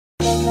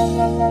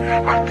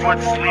My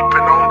foot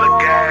sleeping on the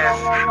gas.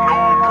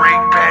 No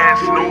brake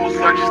pads, no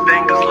such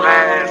thing as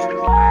last.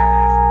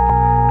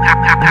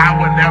 I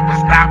would never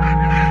stop.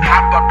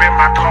 Hopped up in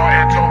my car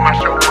and told my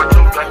chauffeur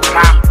to the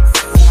top.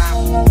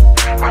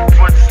 My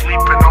foot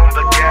sleeping on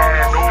the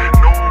gas.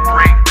 No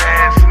brake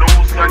pads, no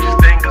such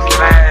thing as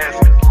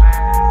last.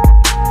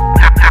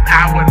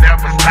 I would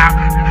never stop.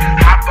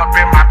 Hopped up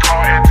in my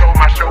car and told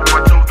my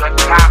chauffeur to the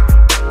top.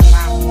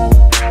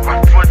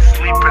 My foot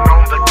sleeping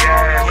on the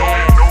gas.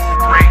 No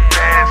brake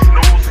pads,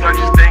 no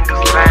such thing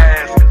as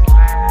last.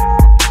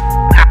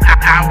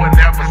 I would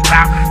never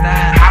stop.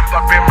 Hopped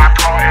up in my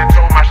car and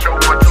told my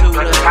chauffeur to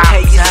the top.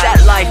 Hey, it's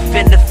that life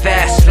in the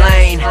fast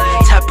lane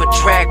type of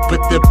track,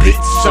 but the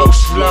beat's so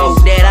slow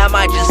that I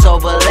might just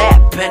overlap.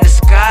 And the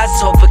sky's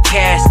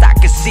overcast, I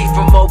can see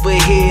from over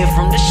here,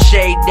 from the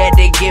shade that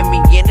they give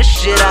me and the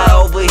shit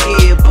I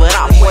overhear. But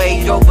I'm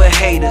way over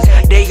haters,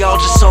 they all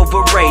just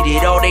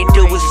overrated. All they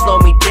do is slow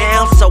me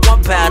down, so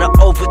I'm about to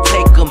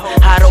overtake them.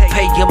 I don't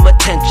pay them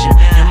attention,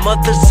 and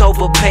mothers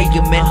overpay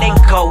them, and they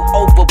go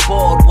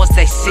overboard once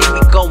they see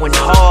me going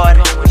hard.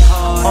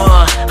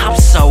 I'm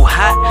so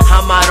hot,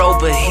 I might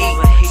overheat,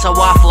 so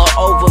I flow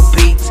over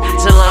beats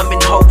till I'm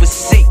in Hover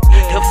seat.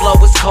 The flow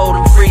is cold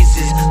and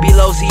freezes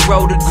below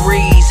 0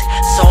 degrees,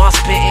 so I'm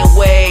spitting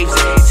waves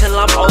till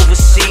I'm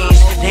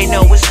overseas. They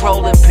know it's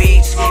rolling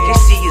beats, they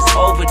see it's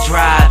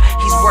overdrive.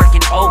 He's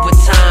working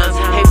overtime,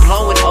 they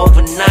blowing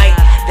overnight.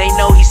 They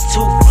know he's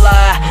too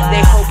fly,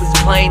 they hope his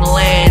plane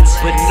lands,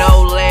 but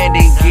no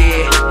landing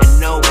gear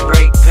and no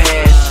brake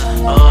pads.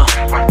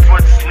 My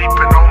foot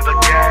sleeping on the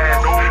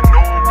gas. No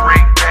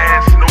brake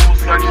pads, no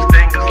such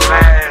thing as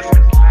last.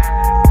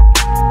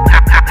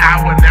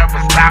 I would never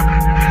stop.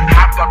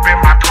 Hopped up in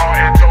my car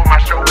and told my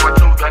chauffeur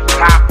to the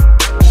top.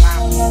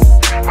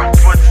 My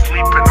foot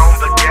sleeping on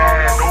the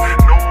gas.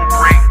 No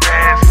brake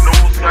pads, no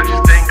such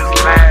thing as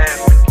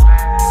last.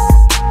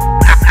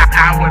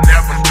 I would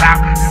never stop.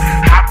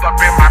 Hopped up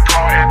in my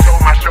car and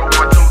told my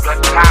chauffeur to the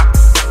top.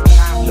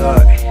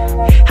 Look,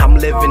 I'm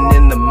living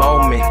in the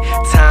moment.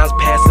 Time's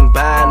passing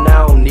by and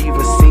I don't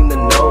even seem to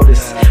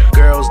notice.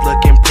 Girls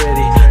looking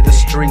pretty, the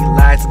street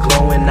lights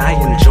glowing. I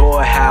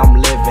enjoy how I'm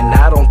living,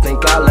 I don't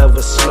think I'll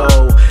ever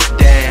slow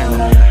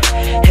down.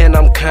 And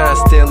I'm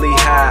constantly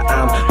high,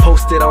 I'm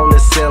posted on the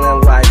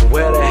ceiling like,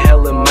 where the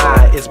hell am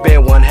I? It's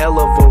been one hell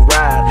of a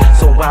ride,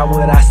 so why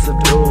would I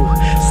subdue?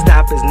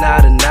 Stop is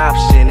not an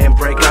option, and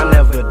break I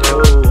never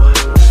do.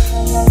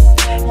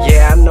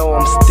 Yeah, I know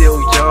I'm still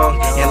young,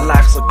 and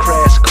life's a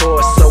crash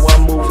course, so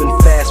I'm moving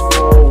fast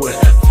forward.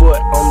 Foot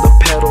on the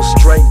pedal,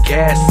 straight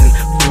gassing,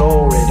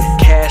 floor it. If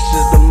cash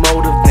is the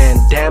motive, then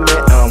damn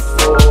it, I'm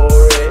for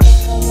it.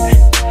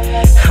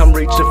 I'm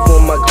reaching for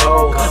my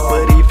goal,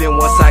 but even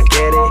once I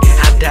get it,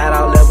 I doubt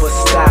I'll ever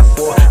stop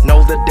or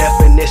know the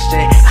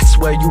definition. I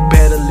swear you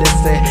better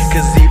listen,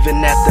 cause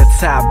even at the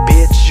top,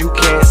 bitch, you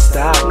can't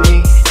stop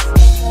me.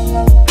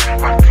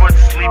 My foot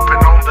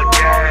sleeping on the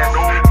gas.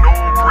 No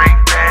brake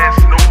pads,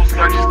 no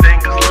such thing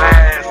as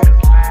last.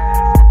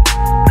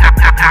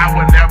 I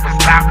would never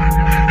stop.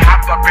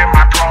 Hopped up in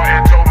my car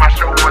and told my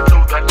chauffeur to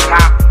the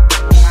top.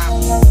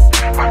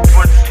 My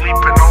foot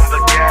sleeping on the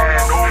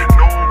gas.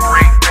 No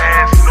brake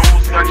pads, no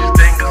such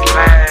thing as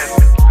last.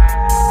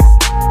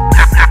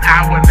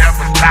 I would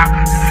never stop.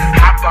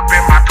 Hopped up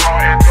in my car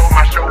and told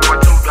my chauffeur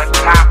to the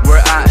top.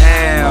 Where I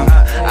am,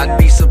 I'd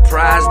be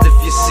surprised if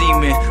you see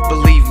me.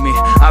 Believe me,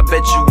 I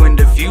bet you in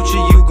the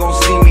future you gon'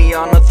 see me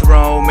on a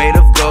throne made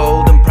of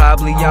gold, and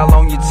probably y'all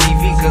on your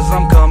TV, cause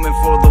I'm coming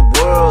for the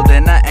world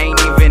and I ain't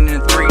even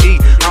in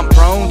 3D. I'm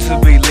prone to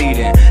be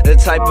leading, the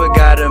type of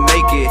guy to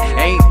make it.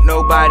 Ain't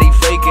nobody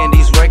faking,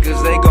 these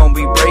records they gon'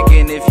 be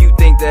breaking. If you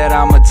think that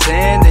I'm a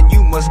 10, then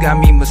you must got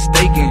me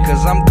mistaken,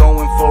 cause I'm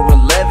going for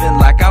 11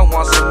 like I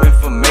want some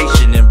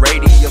information in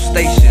radio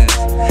stations.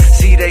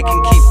 See, they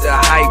can keep the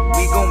hype,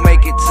 we gon'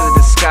 make it to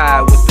the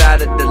sky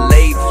without a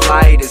delayed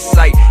flight. It's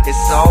sight,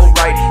 it's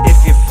alright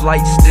if your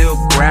flight's still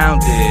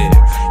grounded.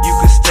 You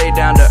can stay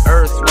down to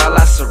earth while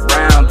I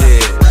surround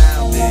it.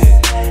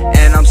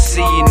 And I'm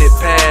seeing it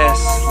pass,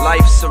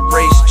 life's a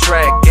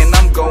racetrack and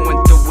I'm going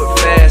through it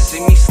fast.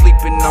 See me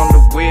sleeping on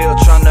the wheel,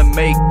 trying to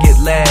make it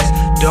last.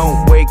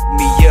 Don't wake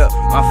me up,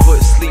 my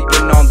foot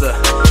sleeping on the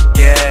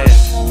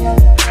gas.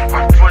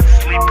 My foot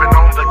sleeping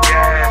on the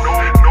gas.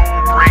 No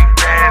brake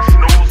pads,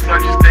 no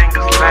such thing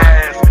as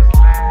last.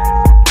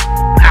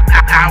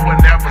 I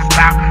would never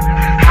stop.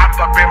 Hopped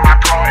up in my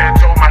car and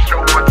told my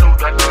chauffeur to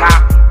the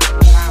top.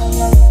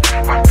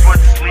 My foot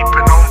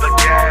sleeping on the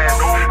gas.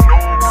 No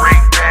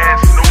brake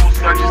pads, no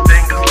such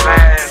thing as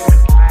last.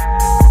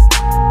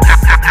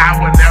 I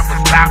would never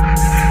stop.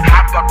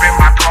 Hopped up in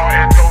my car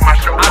and told my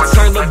chauffeur to the top. I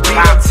turn the beat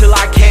up till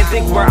I can't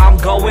think where I'm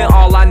going.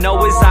 All I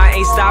know is I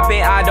ain't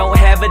stopping. I don't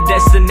have a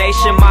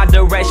destination. My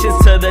direction's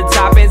to the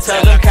top and to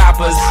the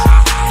coppers.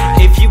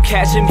 If you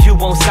catch them, you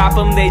won't stop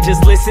them. They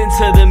just listen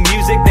to the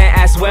music, then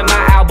ask when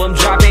my album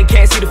dropping.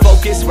 Can't see the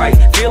focus right,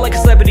 feel like a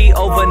celebrity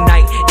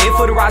overnight. In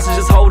for the roster,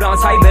 just hold on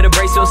tight. Better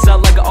brace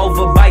yourself like an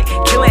overbite.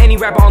 Killing any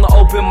rapper on the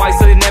open mic,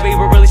 so they never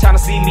even really trying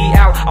to see me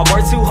out. I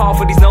work too hard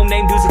for these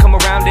no-name dudes to come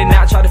around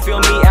try to feel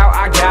me out,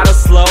 I gotta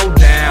slow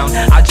down.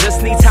 I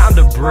just need time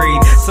to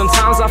breathe.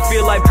 Sometimes I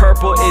feel like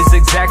purple is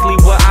exactly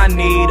what I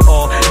need,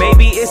 or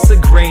maybe it's a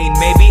green.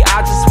 Maybe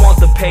I just want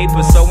the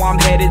paper, so I'm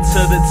headed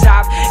to the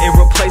top in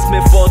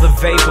replacement for the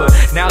vapor.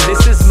 Now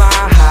this is my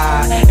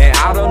high, and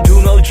I don't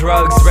do no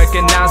drugs.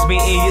 Recognize me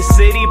in your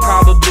city,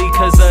 probably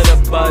cause of the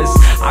buzz.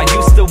 I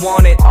used to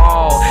want it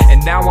all,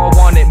 and now I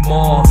want it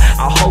more.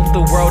 I hope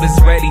the world is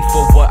ready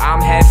for what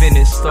I'm having